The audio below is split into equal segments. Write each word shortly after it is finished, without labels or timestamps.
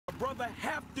ever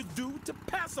have to do to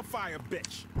pacify a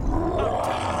bitch.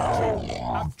 I'm telling you,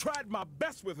 I've tried my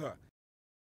best with her.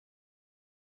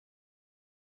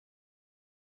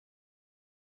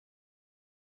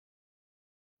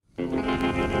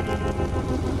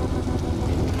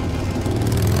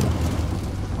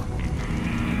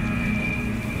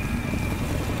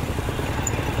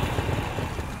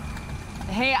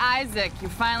 Hey, Isaac, you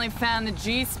finally found the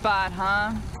G-spot,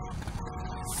 huh?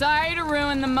 Sorry to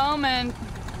ruin the moment.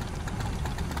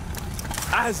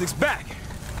 Isaac's back.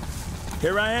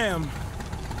 Here I am.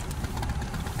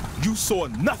 You saw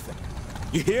nothing.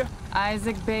 You hear?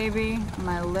 Isaac, baby,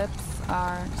 my lips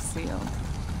are sealed.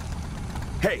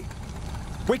 Hey,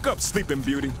 wake up, Sleeping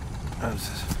Beauty.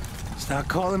 Stop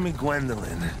calling me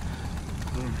Gwendolyn.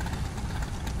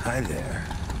 Hi there.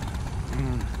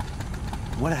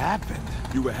 What happened?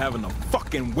 You were having a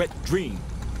fucking wet dream.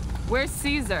 Where's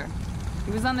Caesar?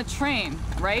 He was on the train,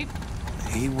 right?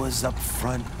 He was up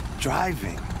front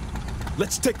driving.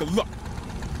 Let's take a look.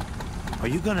 Are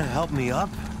you gonna help me up?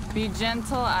 Be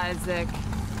gentle, Isaac.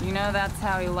 You know that's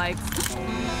how he likes.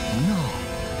 No.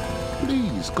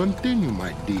 Please continue,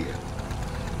 my dear.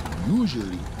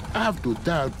 Usually, I have to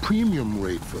dial premium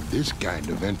rate for this kind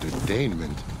of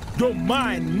entertainment. Don't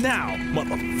mind now,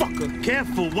 motherfucker.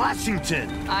 Careful, Washington!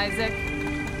 Isaac,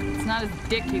 it's not his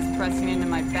dick he's pressing into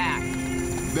my back.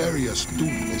 Very astute,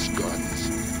 Miss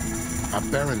Guns.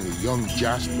 Apparently, young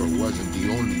Jasper wasn't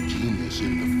the only genius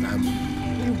in the family.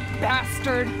 You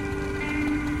bastard!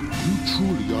 You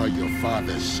truly are your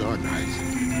father's son,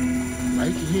 Isaac.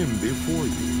 Like him before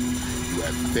you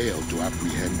have failed to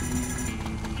apprehend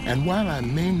me. And while I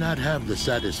may not have the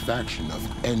satisfaction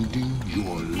of ending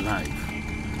your life,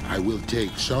 I will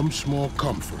take some small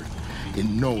comfort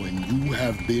in knowing you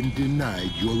have been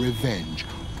denied your revenge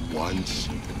once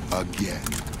again.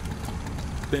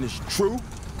 Then it's true?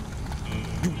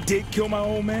 You did kill my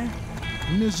old man?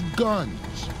 Miss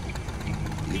Guns,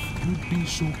 if you'd be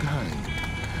so kind,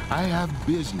 I have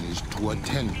business to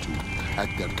attend to at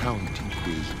the county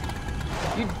prison.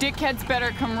 You dickheads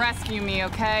better come rescue me,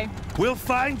 okay? We'll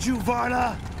find you,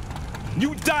 Varna!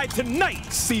 You die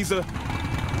tonight, Caesar!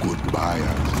 Goodbye,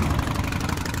 Isaac.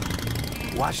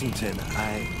 Washington,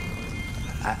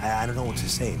 I don't know what to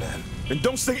say, man. Then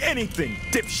don't say anything,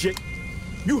 dipshit!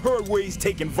 You heard where he's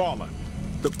taking Varla.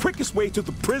 The quickest way to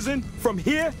the prison from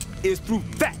here is through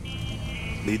that.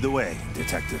 Lead the way,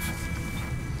 detective.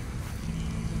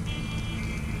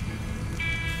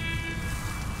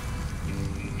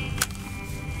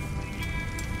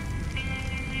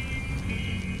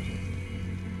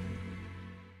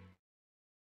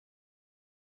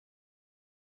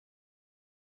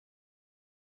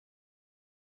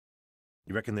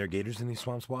 You reckon there are gators in these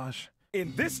swamps, Wash?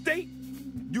 In this state,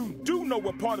 you do know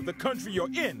what part of the country you're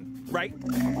in, right?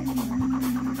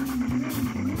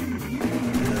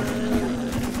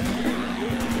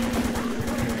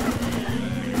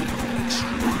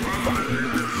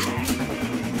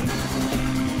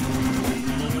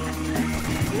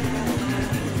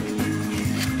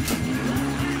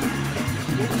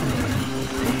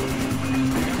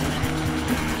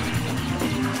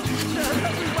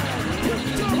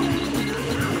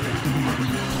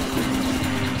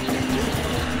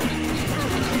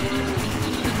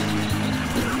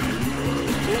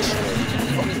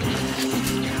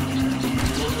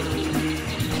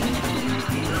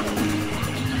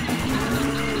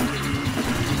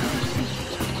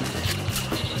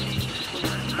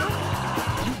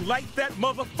 Like that,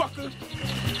 motherfucker?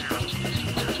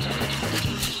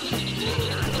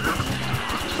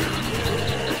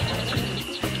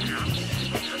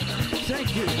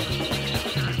 Thank you.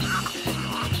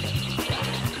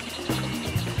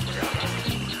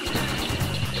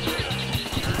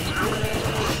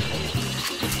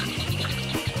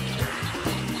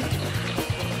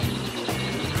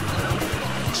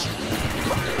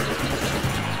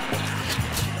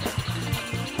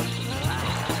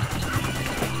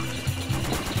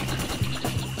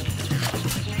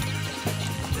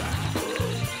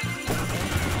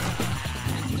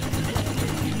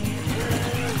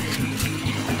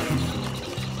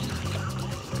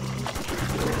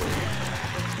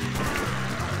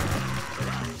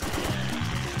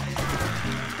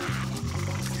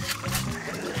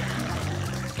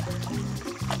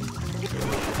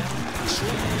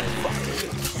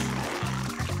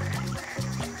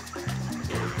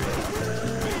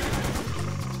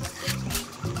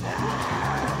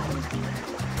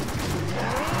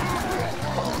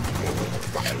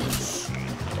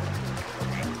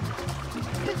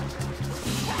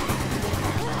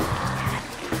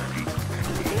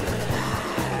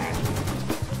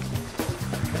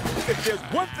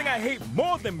 one thing I hate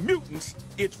more than mutants,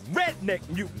 it's redneck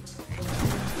mutants.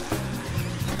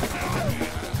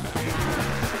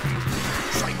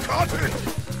 Psychotic!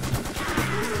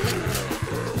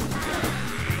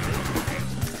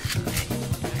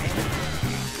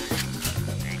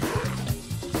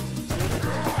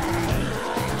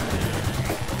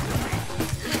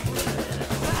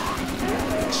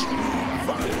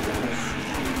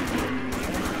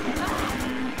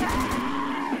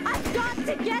 I've got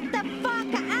to get the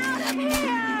fuck out of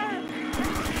here!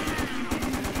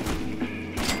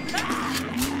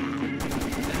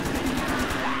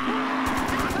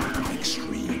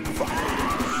 Extreme violence.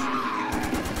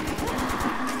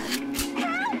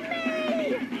 Help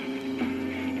me!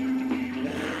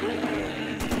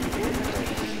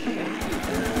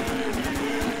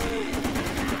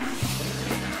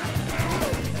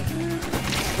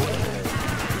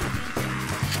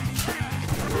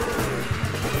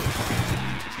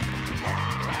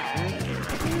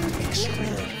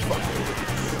 Extreme violence.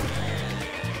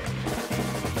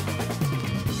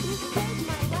 You saved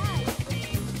my life.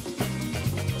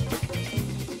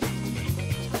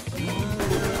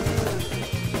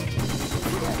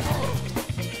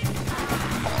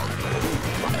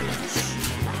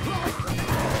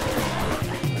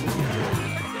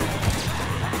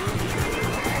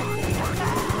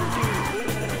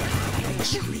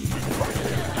 Extreme violence.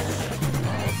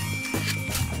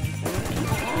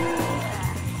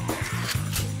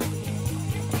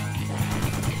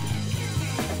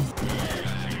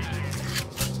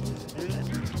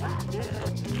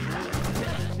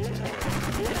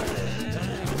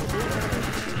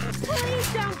 Please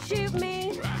don't shoot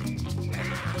me!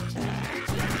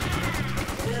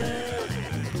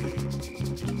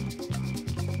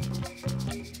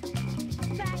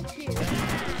 Thank you.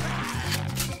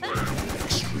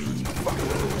 Extreme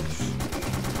violence.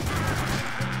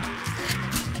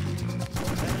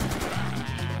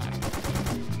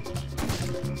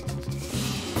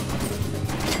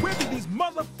 Where did these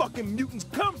motherfucking mutants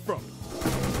come from?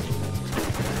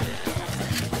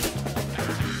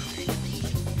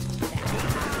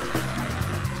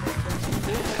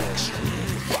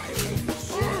 Extreme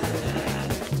violence.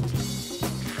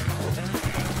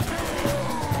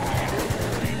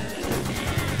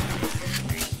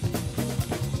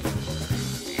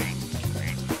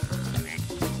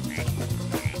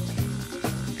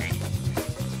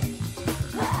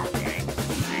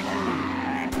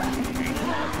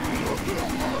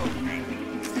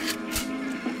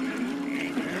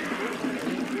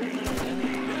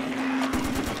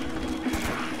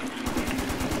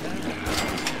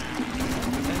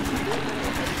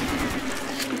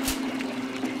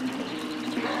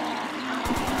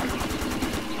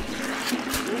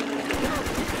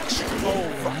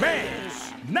 Oh man!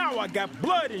 Now I got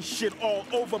blood and shit all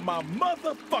over my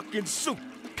motherfucking suit.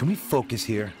 Can we focus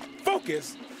here?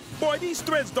 Focus? Boy, these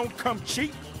threads don't come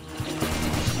cheap.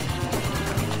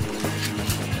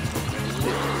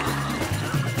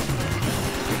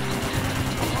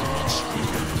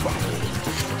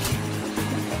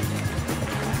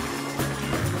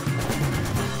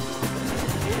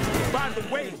 By the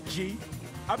way, G,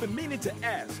 I've been meaning to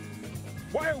ask,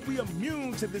 why are we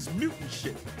immune to this mutant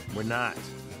shit? We're not.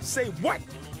 Say what?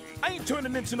 I ain't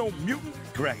turning into no mutant.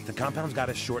 Correct. The compound's got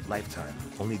a short lifetime.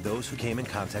 Only those who came in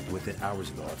contact with it hours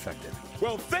ago are affected.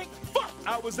 Well, thank fuck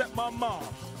I was at my mom's.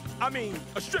 I mean,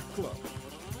 a strip club.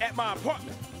 At my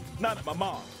apartment, not at my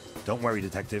mom's. Don't worry,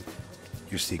 Detective.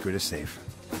 Your secret is safe.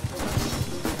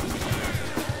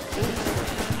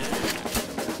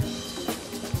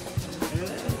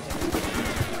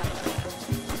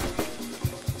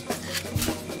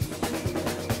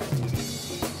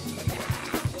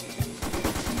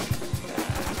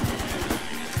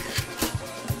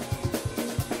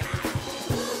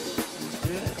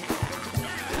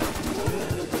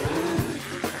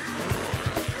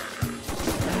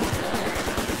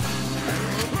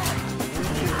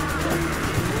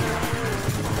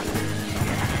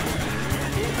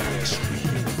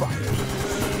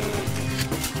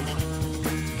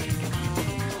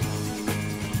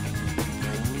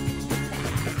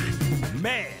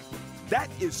 Man,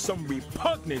 that is some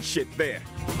repugnant shit there.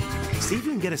 See if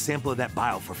you can get a sample of that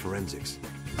bile for forensics.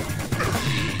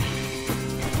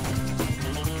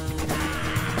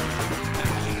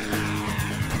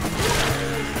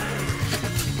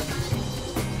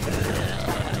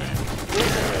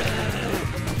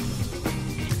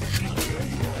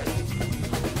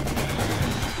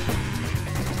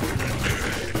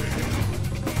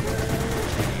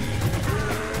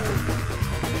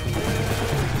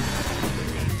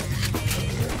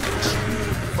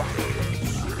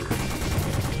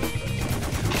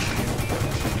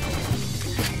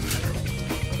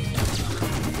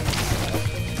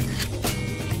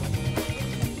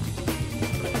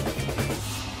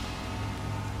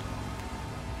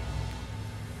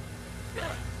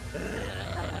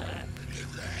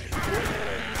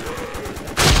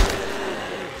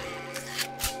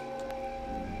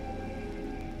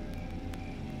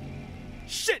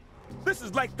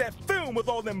 that film with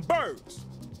all them birds.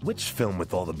 Which film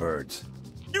with all the birds?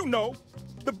 You know,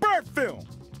 the bird film.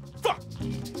 Fuck.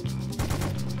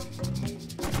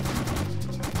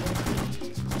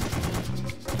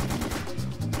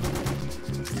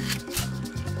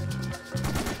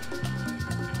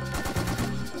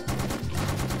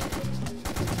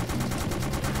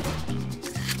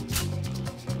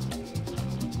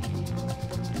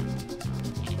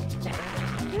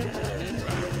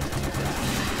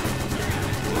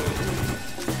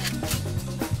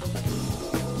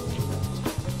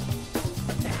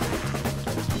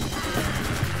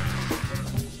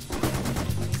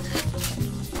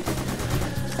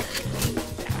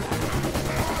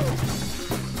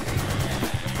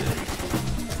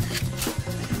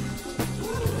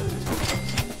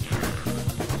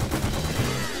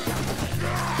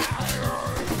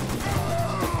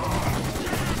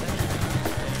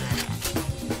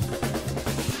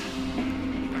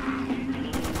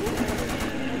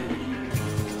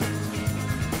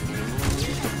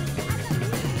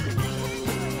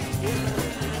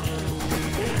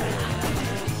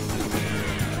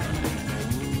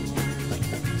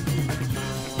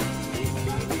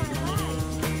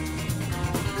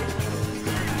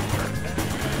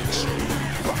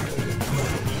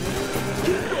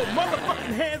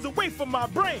 Hands away from my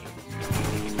brain!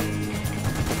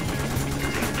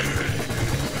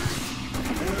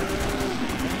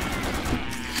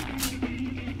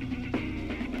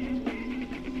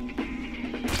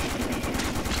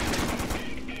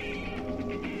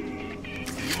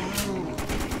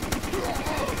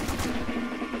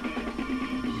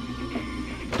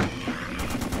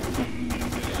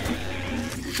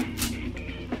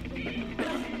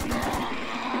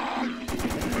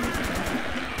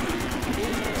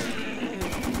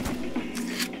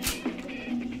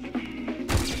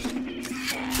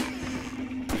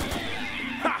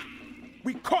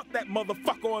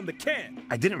 Motherfucker on the can.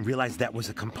 I didn't realize that was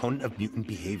a component of mutant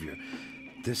behavior.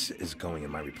 This is going in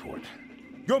my report.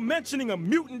 You're mentioning a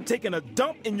mutant taking a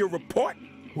dump in your report?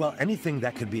 Well, anything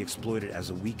that could be exploited as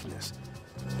a weakness.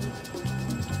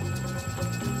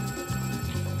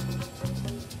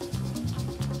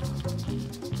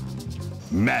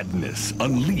 Madness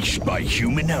unleashed by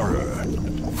human error.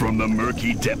 From the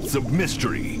murky depths of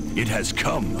mystery, it has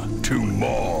come to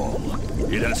maul.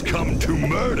 It has come to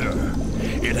murder.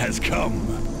 It has come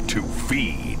to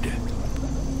feed.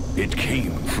 It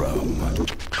came from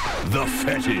the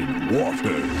Fetid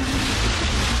water.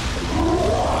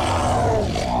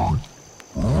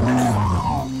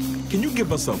 Can you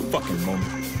give us a fucking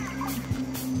moment?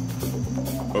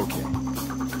 Okay.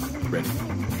 Ready?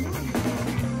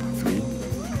 3,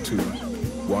 2,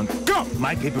 1, go!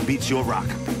 My paper beats your rock.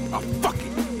 Oh, fuck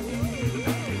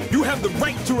it. You have the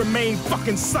right to remain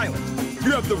fucking silent.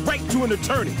 You have the right to an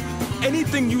attorney.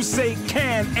 Anything you say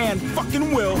can and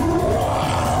fucking will.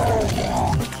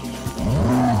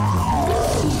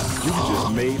 You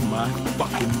just made my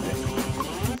fucking day.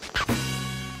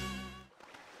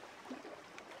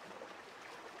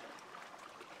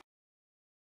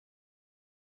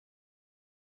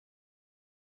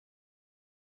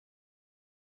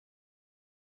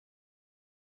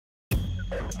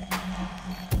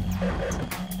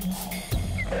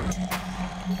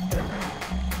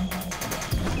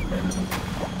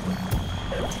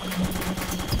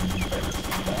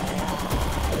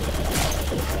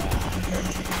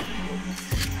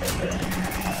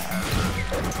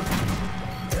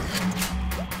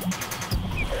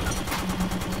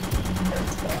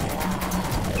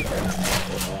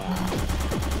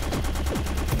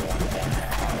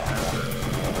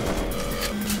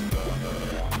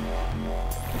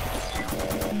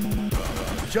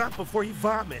 Jump before he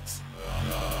vomits.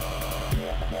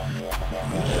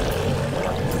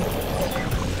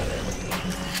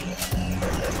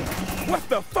 What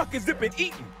the fuck has it been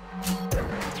eating?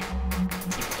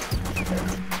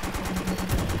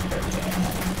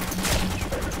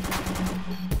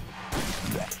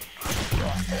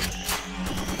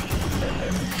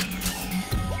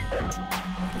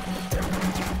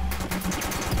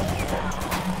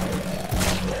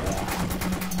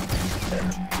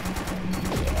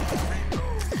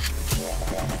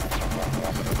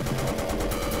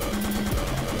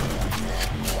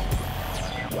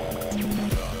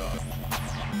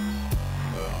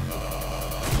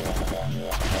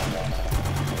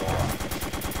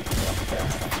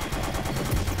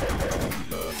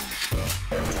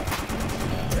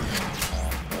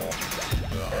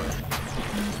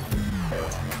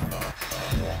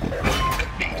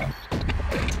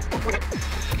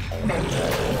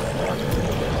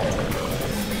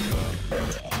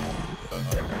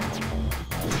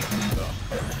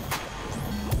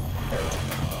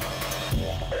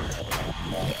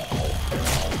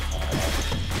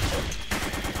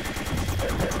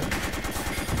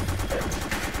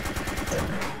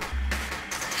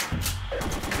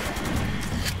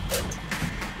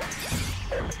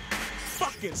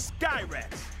 Sky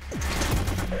rats.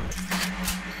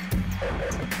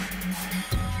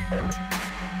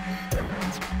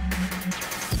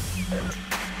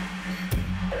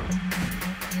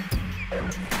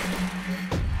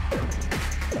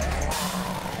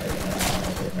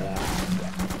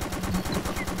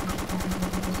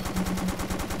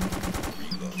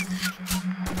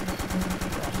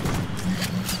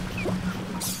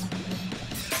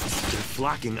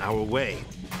 Blocking our way.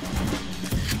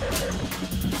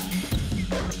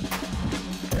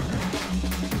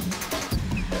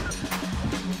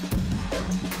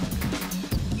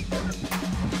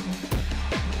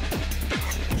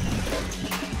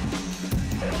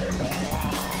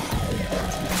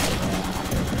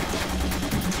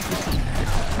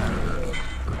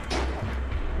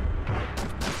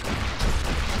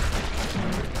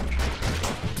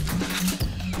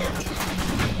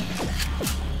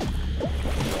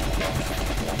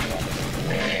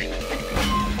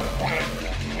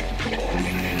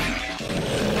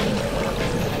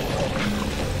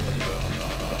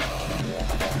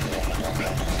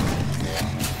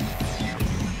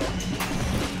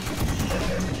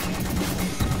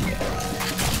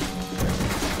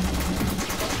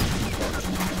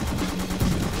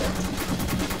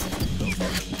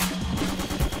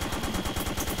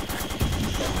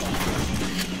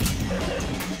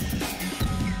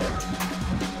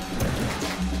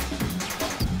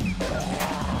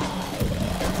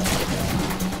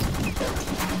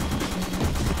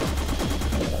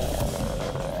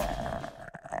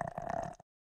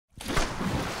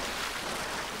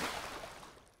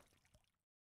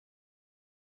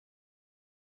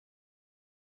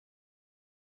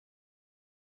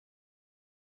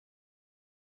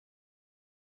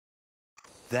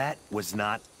 That was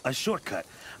not a shortcut.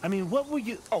 I mean, what were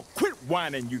you... Oh, quit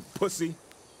whining, you pussy.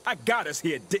 I got us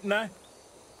here, didn't I?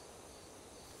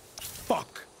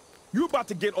 Fuck. You about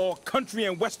to get all country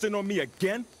and western on me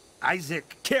again?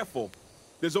 Isaac. Careful.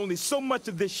 There's only so much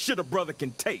of this shit a brother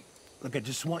can take. Look, I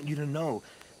just want you to know,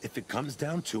 if it comes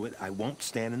down to it, I won't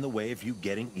stand in the way of you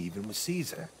getting even with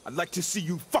Caesar. I'd like to see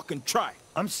you fucking try.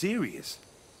 I'm serious.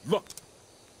 Look,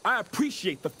 I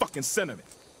appreciate the fucking sentiment,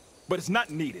 but it's not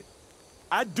needed.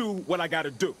 I do what I gotta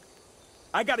do.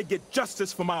 I gotta get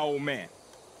justice for my old man.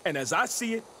 And as I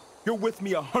see it, you're with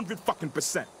me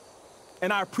 100%.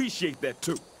 And I appreciate that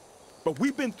too. But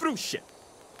we've been through shit.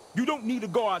 You don't need to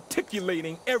go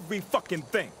articulating every fucking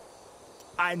thing.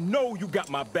 I know you got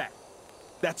my back.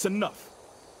 That's enough.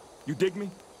 You dig me?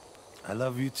 I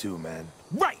love you too, man.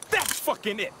 Right, that's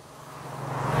fucking it.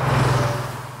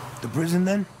 The prison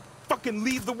then? Fucking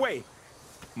lead the way,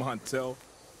 Montel.